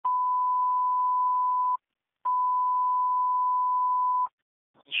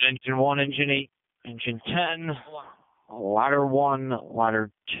Engine 1, Engine 8, Engine 10, Ladder 1,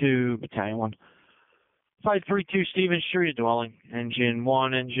 Ladder 2, Battalion 1. 532 Stevens Street, dwelling. Engine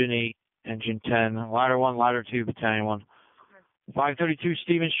 1, Engine 8, Engine 10, Ladder 1, Ladder 2, Battalion 1. 532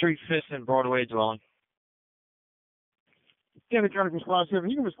 Stevens Street, 5th and Broadway, dwelling. Yeah, they're trying to go squad 7.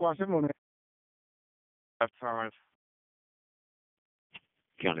 You can go squad 7 on that. Affirmative.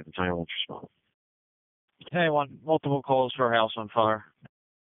 County Battalion 1 respond. Battalion 1, multiple calls for a house on fire.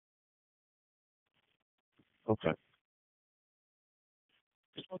 Okay.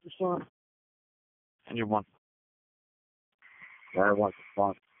 Respond. Engine 1. Ladder 1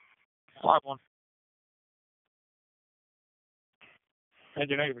 respond. Ladder 1.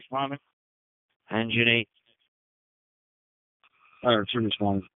 Engine 8 responding. Engine 8. Ladder 2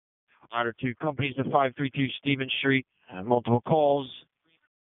 respond. Ladder 2 companies to 532 Stevens Street. Multiple calls.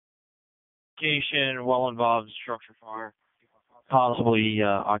 Location, well involved structure fire. Possibly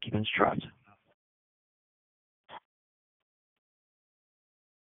occupants trapped.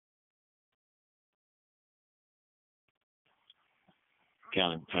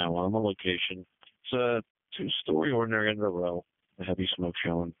 County Battalion 1 on the location. It's a 2-story ordinary end of the row. A heavy smoke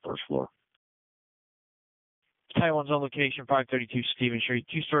showing first floor. Battalion 1's on location, 532 Stevens Street,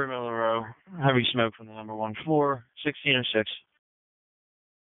 2-story middle of the row. Heavy smoke from the number 1 floor, 1606.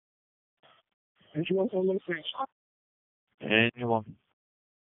 Engine 1 on location. Engine 1.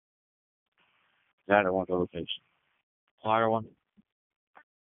 Ladder 1 on location. Ladder 1.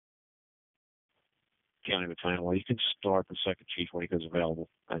 County Battalion 1. You can start the second chief when he goes available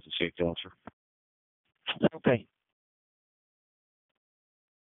as a safety officer. Okay.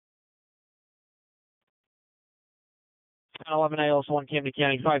 Town 11 ALS1, Camden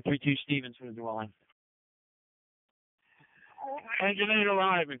County, 532 Stevens for the dwelling. Engine 8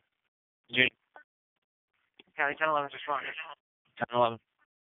 arriving. County 1011 just running. 1011.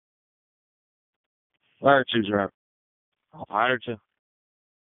 Ladder 2's out. Ladder 2.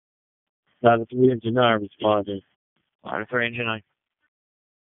 Ladder 3 Engine 9 responding. Ladder 3, Engine 9.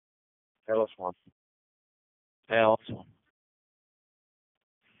 LS1. ALS1.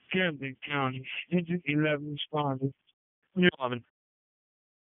 Camden County. Engine 11 responding. 11.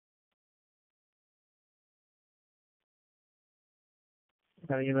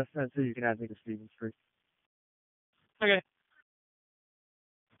 County EMS 10 so you can add me to Stevens Street. Okay.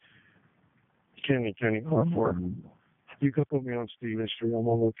 Camden County R4. You can put me on Stevens Street. I'm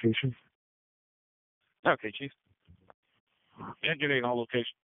on location. Okay, Chief. Engine 8 on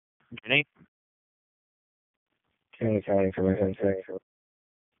location. Engine 8. County County for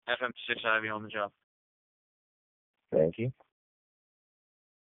FM6 Ivy on the job. Thank you.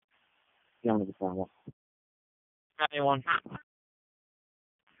 County Battalion 1. County 1.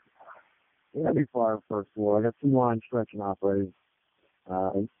 Heavy fire first floor. I got 2 lines stretching operating.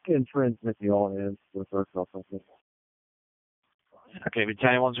 Getting transmit the all hands for the first officer. Okay,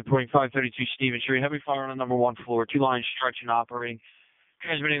 Battalion 1's reporting 532 Stevens Street. Heavy fire on the number 1 floor. 2 lines stretching operating.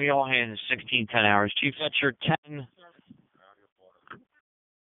 Transmitting the all hands 16:10 hours. Chief, that's your 10.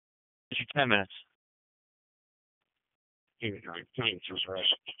 That's your 10 minutes. Battalion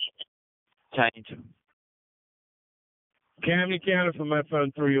 2. Camden County from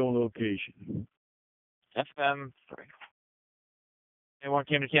FM 3 on location. FM 3. Anyone,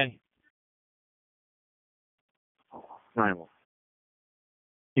 Camden County? 9-1.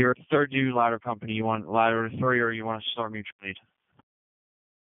 You're a third due ladder company. You want ladder 3 or you want to start mutual aid?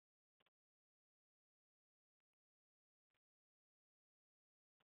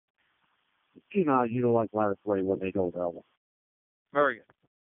 You know, you don't like ladder 3 when they go available. Very good.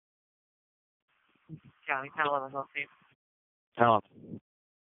 County 1011, I'll see. 1011.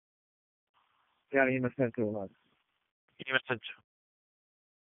 County EMS 10 to 11. EMS 10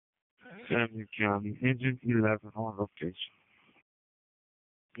 Camden County. Engine 11 on location.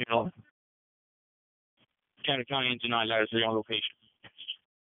 11. Camden County Engine 9 ladder 3 on location.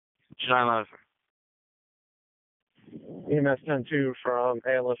 911. EMS 10-2 from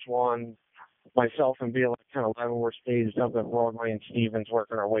ALS1. Myself and BLS 1011 were staged up at Broadway and Stevens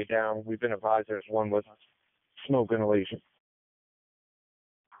working our way down. We've been advised there's one with smoke inhalation.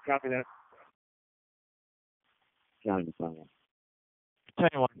 Copy that. County Battalion 1.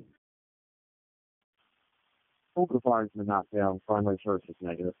 Battalion 1. Both the fires have been knocked down. Primary source is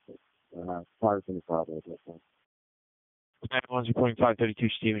negative. Fires in the problem at this point. Battalion 1's reporting 532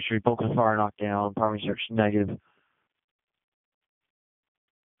 Stevens Street. Bulk of the fire knocked down. Primary search negative.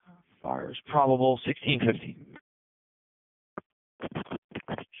 Fire is probable. 1650.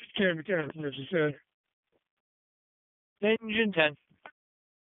 Camden County, as you said. Engine 10.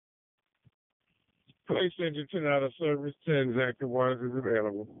 Place engine 10 out of service. 10 active 1 is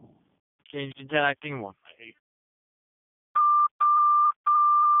available. Okay, engine 10 acting 1.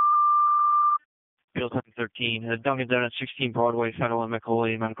 Bills 1013. The Dunkin' Donuts, 16 Broadway, Federal and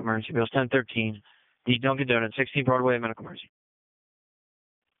McCauley, medical emergency. Bills 1013. The Dunkin' Donuts, 16 Broadway, medical emergency.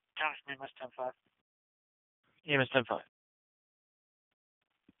 Josh, EMS 10-5. EMS 10-5.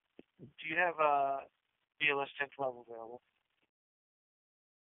 Do you have BLS 10-12 available?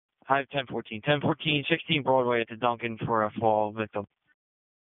 I have 1014. 1014, 16 Broadway at the Dunkin' for a fall victim.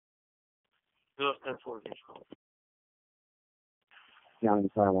 BLS 10-4. County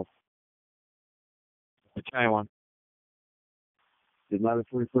Silence. Battalion 1. Did ladder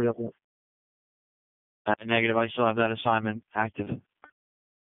 3 free up yet? Negative. I still have that assignment active.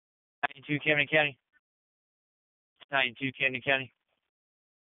 Battalion 2, Camden County. Battalion 2, Camden County.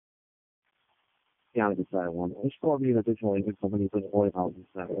 County decided 1. They still need additional agent companies in the oil houses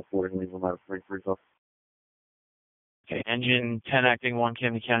that accordingly when ladder 3 frees up. Okay, engine 10 acting 1,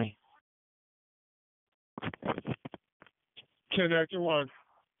 Camden County. 10 active 1.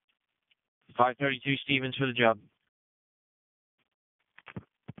 532 Stevens for the job.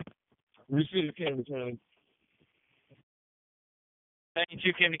 Receive Camden County. Battalion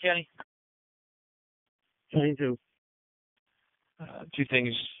 2, Camden County. County 2. Two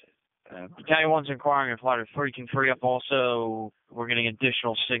things. Battalion 1's inquiring if ladder 3 can free up. Also, we're getting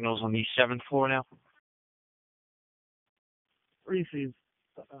additional signals on the 7th floor now. Receive.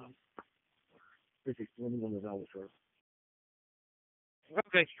 Receive. Let me know the valve first.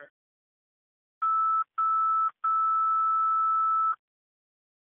 Okay.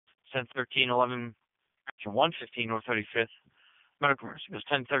 1013, 11, 115 North 35th, medical emergency. It was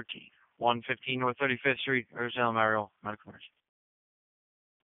 1013, 115 North 35th Street, Arizona Memorial, medical emergency.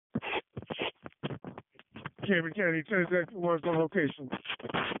 Camden County, 10 active 1 on location.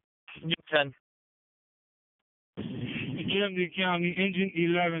 Unit 10. Camden County, engine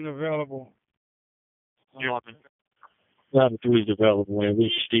 11 available. Unit 11. Ladder 3 is available and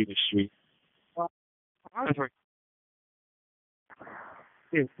reach Stevens Street. Unit 3.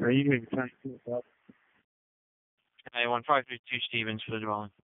 Yes, are you going to try to do that? 1532 Stevens for the dwelling.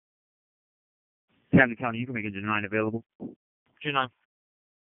 Camden County, you can make engine 9 available. Unit 9.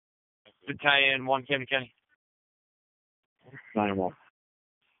 Battalion 1, Camden County. 9-1.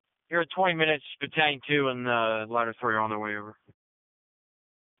 Here at 20 minutes, Battalion 2 and ladder 3 are on their way over.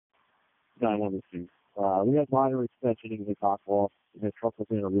 9-1 receive. We have minor extension in the cock wall. The truck was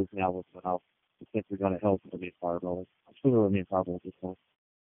in a roof now with the house. I think we're going to help with the fire building. I'm still going to remain possible at this point.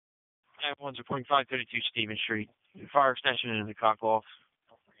 Battalion 1's reporting 532 Stevens Street. Fire extension into the cock wall.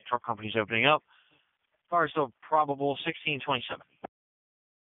 Truck company's opening up. Fire still probable 1627.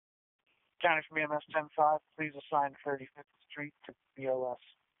 County from EMS 10-5, please assign 35th Street to BLS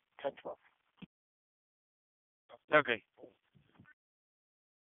 10-12. Okay.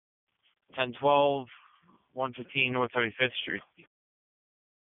 1012, 115 North 35th Street.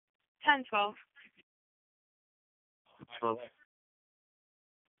 10-12. 12.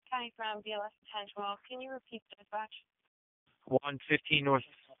 County from BLS 10-12. Can you repeat the dispatch? 115 North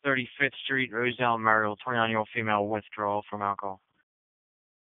 35th Street, Rosedale, Merrill, 29-year-old female withdrawal from alcohol.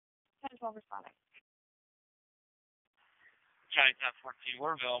 10-12 responding. County 1014,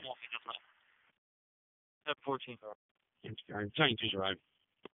 we're available. 1014. County 2's arrived.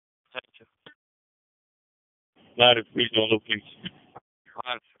 10-2. Ladder 3 is on location.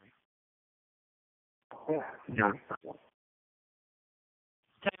 Ladder 3. Yeah.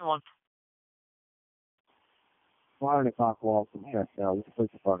 10-1. Fire in the cock wall from check out. We can place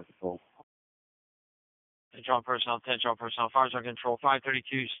the fire control. Attention personnel, fires under control,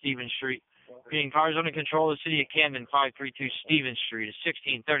 532 Stevens Street. Being fires under control, the city of Camden, 532 Stevens Street, is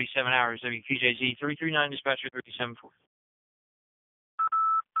 1637 hours, WPJZ 339, dispatcher 374.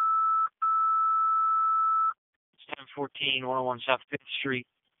 It's 1014, 101 South 5th Street,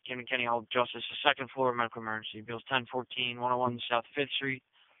 Camden County Hall of Justice, the second floor, medical emergency. Bills 1014, 101 South 5th Street,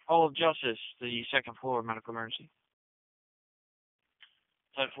 Hall of Justice, the second floor, medical emergency.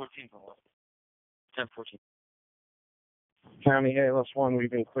 1014. 1014. County ALS 1,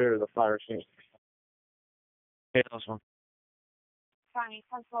 we've been cleared of the fire scene. Okay, last one. County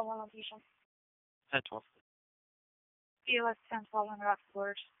 10-12 on location. 1012. BLS 10-12 on rock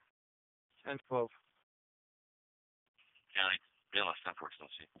floors. 1012. County, BLS 10-4 still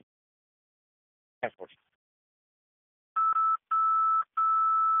see. 1014.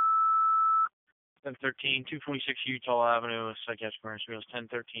 1013, 246 Utah Avenue, psychiatric emergency. Bills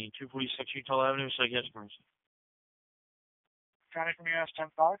 1013, 246 Utah Avenue, psychiatric emergency. County from EMS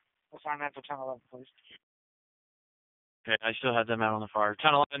 10-5, assign that to 10-11, please. Okay, I still had them out on the fire.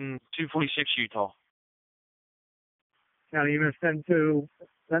 1011, 246 Utah. County EMS 10-2,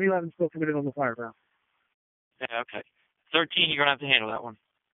 10-11 still committed on the fire ground. Yeah, okay. 13, you're going to have to handle that one.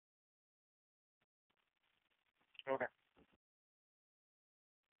 Okay.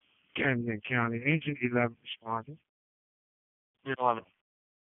 Camden County, Agent 11 responding. 11.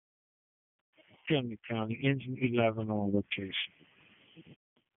 Camden County, Engine 11 on location.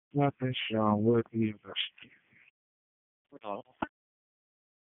 Nothing shown, worth the investigation. Oh.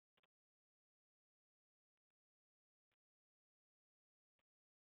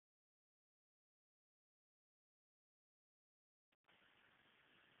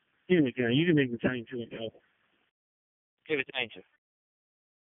 Camden County, you can make the 10-2 available. Give it to 9-2.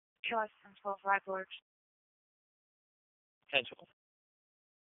 BLS 1012 Rifle 10-12.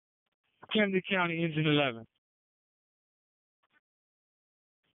 Camden County, Engine 11.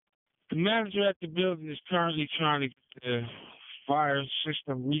 The manager at the building is currently trying to get the fire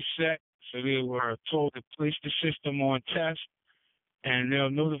system reset, so they were told to place the system on test, and they'll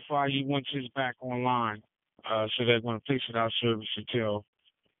notify you once it's back online. So they're going to place it out of service until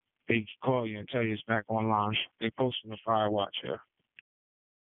they call you and tell you it's back online. They posted the fire watch here.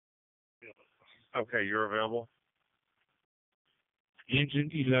 Okay, you're available? Engine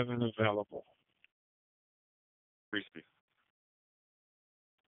 11 available. Briefly.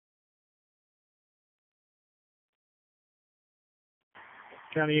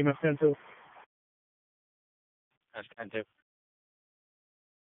 County EMS 10-2. That's 10-2.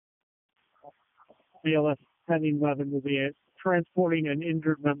 BLS 10-11 will be transporting an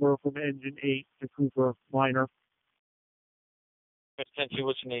injured member from Engine 8 to Cooper Minor. That's 10-2.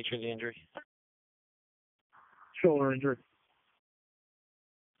 What's the nature of the injury? Shoulder injury.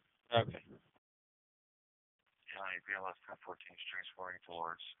 Okay. County BLS 1014 transporting to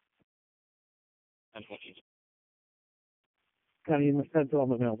Lords. 10-14. County EMS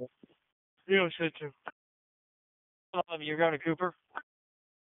 10-12 available. BLS 10-2. You're going to Cooper?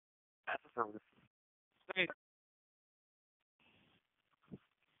 That's affirmative. Okay.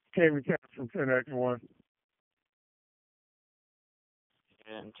 Camden County from 10 Acting 1.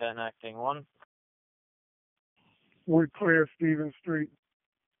 And 10 acting 1. We clear Stevens Street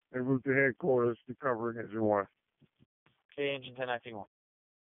and route to headquarters to covering Engine 1. Okay, engine 10 acting 1.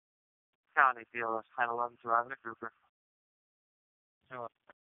 County BLS 1011 arriving at Cooper.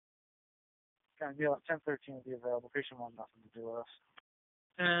 County BLS 1013 will be available. Patient 1, nothing to do with us.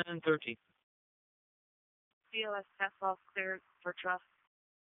 10-13. BLS 1012 cleared for trust.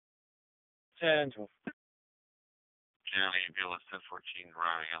 10-12. County BLS 1014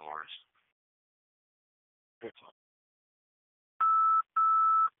 arriving at Lords.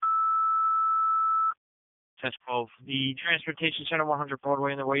 10-12. The Transportation Center 100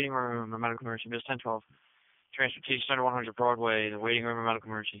 Broadway in the waiting room, a medical emergency. Bill 10-12. Transportation Center 100 Broadway, the waiting room, a medical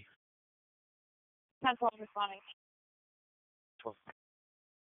emergency. 1012 responding. 12.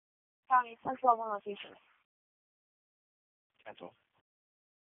 County 1012 on location. 10-12.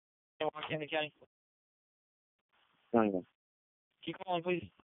 Camden County. 9-1. Keep calling, please.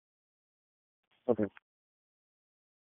 Okay.